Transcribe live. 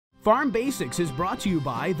Farm Basics is brought to you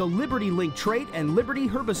by the Liberty Link trait and Liberty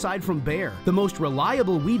herbicide from Bayer. The most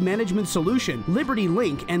reliable weed management solution, Liberty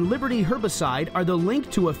Link and Liberty herbicide are the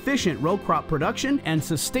link to efficient row crop production and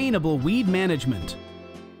sustainable weed management.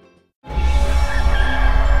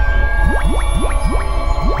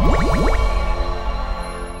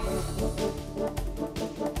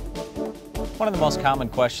 One of the most common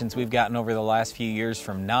questions we've gotten over the last few years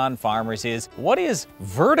from non-farmers is, what is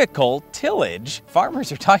vertical tillage?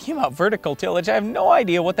 Farmers are talking about vertical tillage. I have no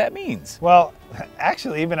idea what that means. Well,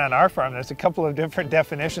 actually, even on our farm, there's a couple of different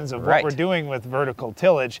definitions of what we're doing with vertical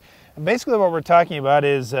tillage. And basically what we're talking about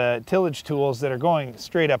is tillage tools that are going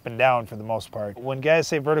straight up and down for the most part. When guys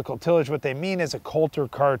say vertical tillage, what they mean is a coulter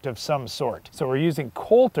cart of some sort. So we're using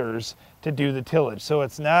coulters to do the tillage. So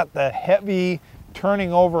it's not the heavy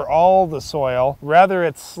turning over all the soil, rather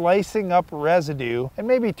it's slicing up residue and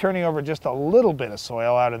maybe turning over just a little bit of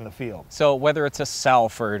soil out in the field. So whether it's a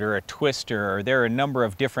Salford or a twister, or there are a number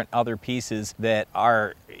of different other pieces that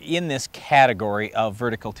are in this category of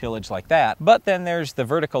vertical tillage like that. But then there's the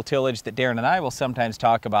vertical tillage that Darren and I will sometimes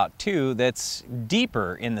talk about too, that's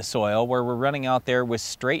deeper in the soil, where we're running out there with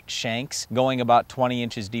straight shanks going about 20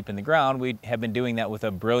 inches deep in the ground. We have been doing that with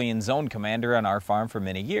a Brilliant Zone Commander on our farm for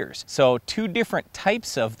many years. So two different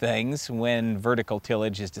types of things when vertical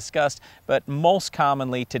tillage is discussed, but most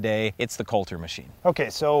commonly today it's the coulter machine. Okay,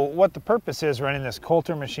 so what the purpose is running this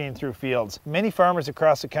coulter machine through fields, many farmers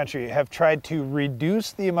across the country have tried to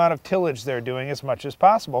reduce the amount of tillage they're doing as much as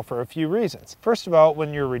possible for a few reasons. First of all,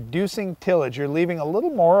 when you're reducing tillage, you're leaving a little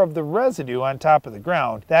more of the residue on top of the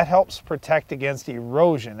ground. That helps protect against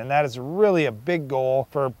erosion, and that is really a big goal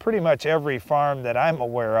for pretty much every farm that I'm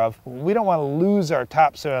aware of. We don't want to lose our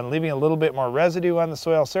topsoil, and leaving a little bit more residue on the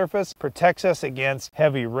soil surface protects us against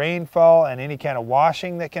heavy rainfall and any kind of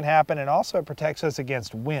washing that can happen, and also it protects us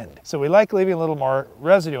against wind. So we like leaving a little more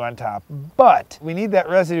residue on top, but we need that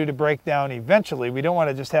residue to break down eventually. We don't want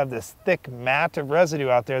to just have this thick mat of residue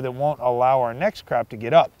out there that won't allow our next crop to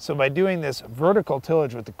get up. So by doing this vertical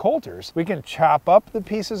tillage with the coulters, we can chop up the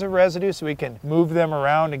pieces of residue so we can move them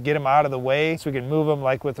around and get them out of the way. So we can move them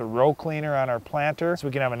like with a row cleaner on our planter, so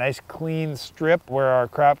we can have a nice clean strip where our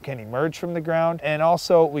crop can emerge from the ground. And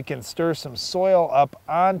also we can stir some soil up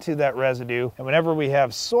onto that residue, and whenever we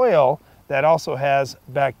have soil that also has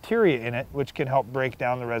bacteria in it, which can help break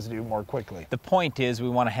down the residue more quickly. The point is we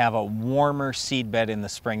want to have a warmer seed bed in the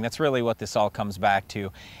spring. That's really what this all comes back to.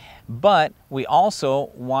 But we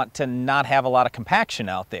also want to not have a lot of compaction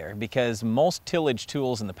out there, because most tillage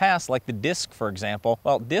tools in the past, like the disc for example,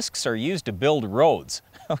 well, discs are used to build roads.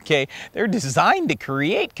 Okay, they're designed to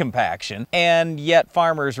create compaction, and yet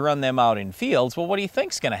farmers run them out in fields. Well, what do you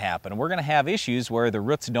think's going to happen? We're going to have issues where the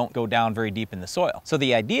roots don't go down very deep in the soil. So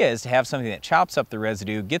the idea is to have something that chops up the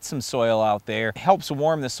residue, gets some soil out there, helps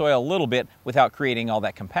warm the soil a little bit without creating all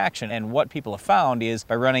that compaction. And what people have found is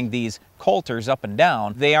by running these coulters up and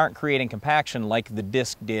down, they aren't creating compaction like the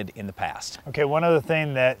disc did in the past. Okay, one other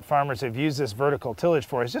thing that farmers have used this vertical tillage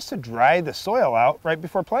for is just to dry the soil out right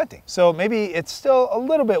before planting. So maybe it's still a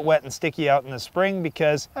little bit wet and sticky out in the spring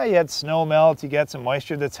because you had snow melt, you got some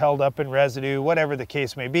moisture that's held up in residue, whatever the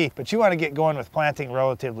case may be. But you want to get going with planting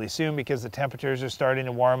relatively soon because the temperatures are starting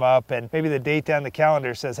to warm up, and maybe the date on the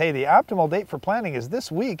calendar says, hey, the optimal date for planting is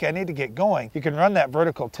this week, I need to get going. You can run that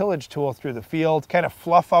vertical tillage tool through the field, kind of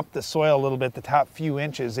fluff up the soil a little bit, the top few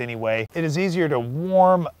inches anyway. It is easier to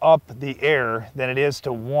warm up the air than it is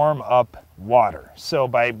to warm up water. So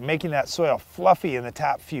by making that soil fluffy in the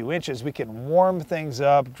top few inches, we can warm things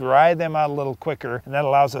up, dry them out a little quicker, and that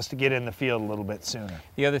allows us to get in the field a little bit sooner.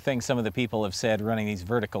 The other thing some of the people have said running these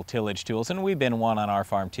vertical tillage tools, and we've been one on our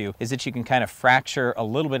farm too, is that you can kind of fracture a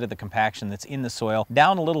little bit of the compaction that's in the soil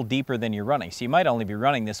down a little deeper than you're running. So you might only be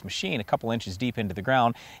running this machine a couple inches deep into the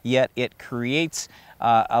ground, yet it creates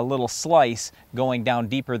a little slice going down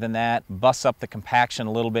deeper than that, busts up the compaction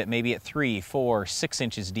a little bit, maybe at 3, 4, 6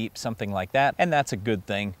 inches deep, something like that. And that's a good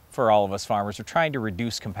thing for all of us farmers. We're trying to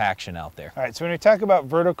reduce compaction out there. All right, so when we talk about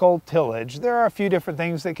vertical tillage, there are a few different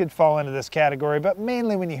things that could fall into this category, but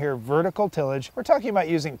mainly when you hear vertical tillage, we're talking about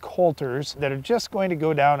using coulters that are just going to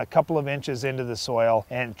go down a couple of inches into the soil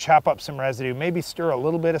and chop up some residue, maybe stir a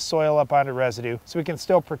little bit of soil up onto residue, so we can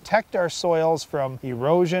still protect our soils from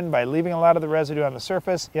erosion by leaving a lot of the residue on the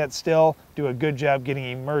surface, yet still do a good job getting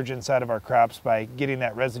emergence out of our crops by getting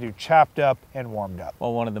that residue chopped up and warmed up.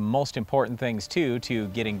 Well, one of the most important things too to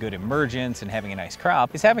getting good emergence and having a nice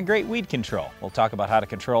crop is having great weed control. We'll talk about how to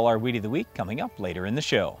control our weed of the week coming up later in the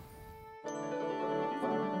show.